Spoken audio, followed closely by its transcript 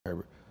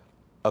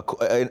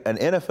an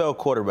NFL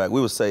quarterback,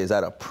 we would say, is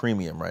at a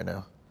premium right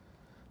now.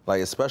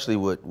 Like, especially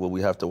what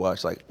we have to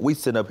watch. Like, we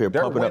sitting up here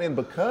pumping up. They're winning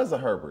because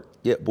of Herbert.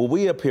 Yeah, but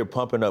we up here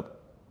pumping up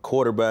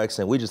quarterbacks,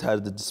 and we just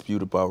had the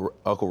dispute about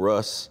Uncle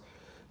Russ.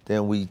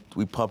 Then we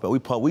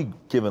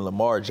giving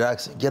Lamar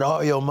Jackson, get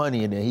all your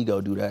money, and then he go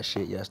do that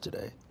shit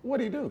yesterday.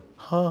 What'd he do?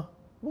 Huh?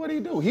 What'd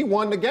he do? He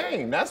won the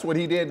game. That's what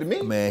he did to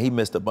me. Man, he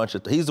missed a bunch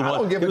of He's the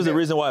one. He was the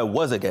reason why it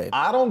was a game.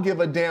 I don't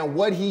give a damn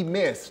what he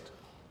missed.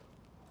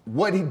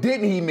 What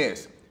didn't he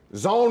miss?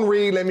 Zone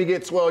read, let me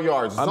get 12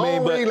 yards.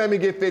 Zone read, let me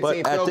get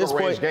 15. Field goal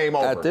range, game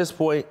over. At this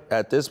point,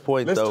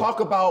 let's talk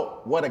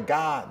about what a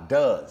guy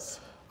does.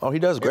 Oh, he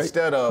does great.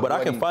 Instead of, but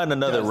I can find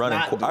another running.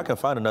 I can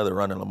find another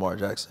running Lamar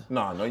Jackson.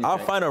 No, you can't.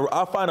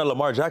 I'll find a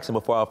Lamar Jackson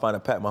before I'll find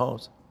a Pat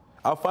Mahomes.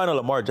 I'll find a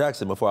Lamar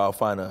Jackson before I'll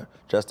find a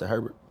Justin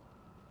Herbert.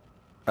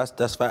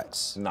 That's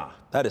facts. Nah,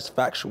 that is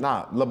factual.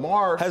 Nah,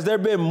 Lamar. Has there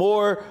been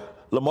more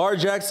Lamar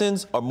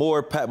Jacksons or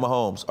more Pat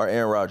Mahomes or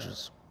Aaron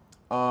Rodgers?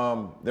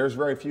 There's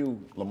very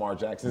few Lamar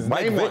Jacksons.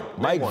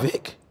 Mike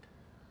Vick.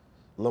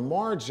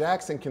 Lamar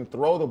Jackson can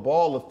throw the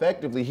ball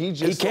effectively. He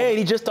can.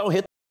 He just don't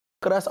hit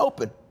the that's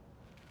open.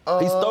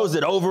 He throws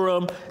it over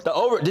him.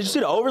 Did you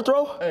see the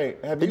overthrow? Hey,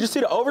 did you see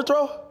the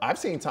overthrow? I've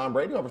seen Tom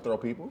Brady overthrow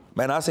people.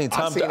 Man, I seen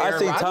Tom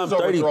 30.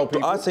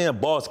 I seen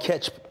balls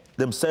catch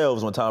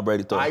themselves when Tom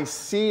Brady throws. I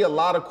see a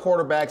lot of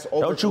quarterbacks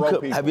overthrow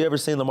people. Have you ever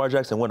seen Lamar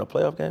Jackson win a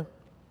playoff game?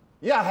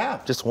 Yeah, I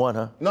have. Just one,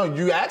 huh? No,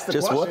 you asked the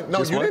question. One?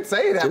 No, you didn't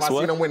say that. I've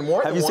seen him win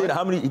more than one.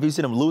 Have you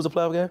seen him lose a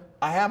playoff game?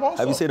 I have also.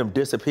 Have you seen him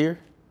disappear?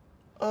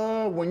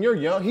 When you're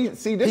young,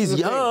 he's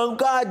young.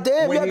 God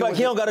damn,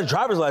 he don't got a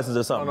driver's license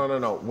or something.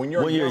 No. When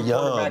you're a young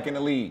quarterback in the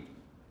league,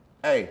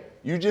 hey,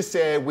 you just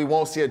said we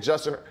won't see a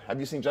Justin. Have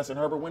you seen Justin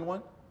Herbert win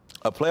one?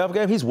 A playoff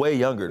game? He's way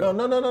younger, though.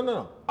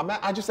 No.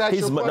 I just asked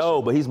you a question.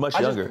 No, but he's much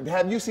younger.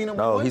 Have you seen him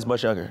win one? No, he's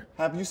much younger.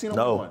 Have you seen him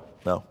win one?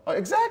 No.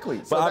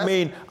 Exactly. But I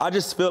mean, I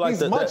just feel like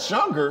he's much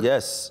younger.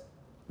 Yes.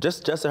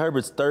 Just Justin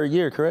Herbert's third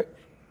year, correct?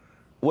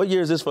 What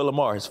year is this for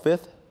Lamar? His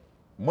fifth?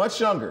 Much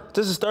younger.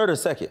 This is third or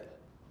second?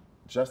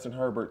 Justin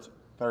Herbert's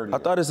third year. I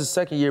thought this is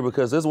second year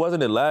because this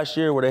wasn't it last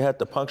year where they had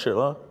to puncture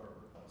lung?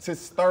 It's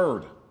his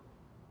third.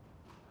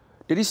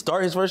 Did he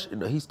start his first?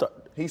 No,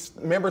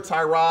 remember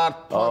Tyrod?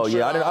 Oh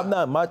yeah, I'm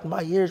not.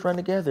 My years run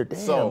together. Damn,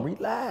 so,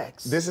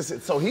 relax. This is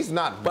it. So he's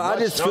not. But I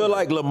just feel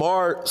like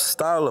Lamar's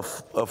style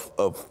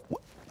for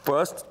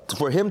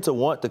him to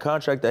want the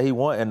contract that he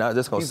wants, and not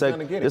just gonna say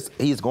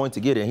he's going to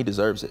get it and he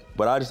deserves it.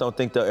 But I just don't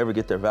think they'll ever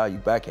get their value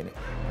back in it.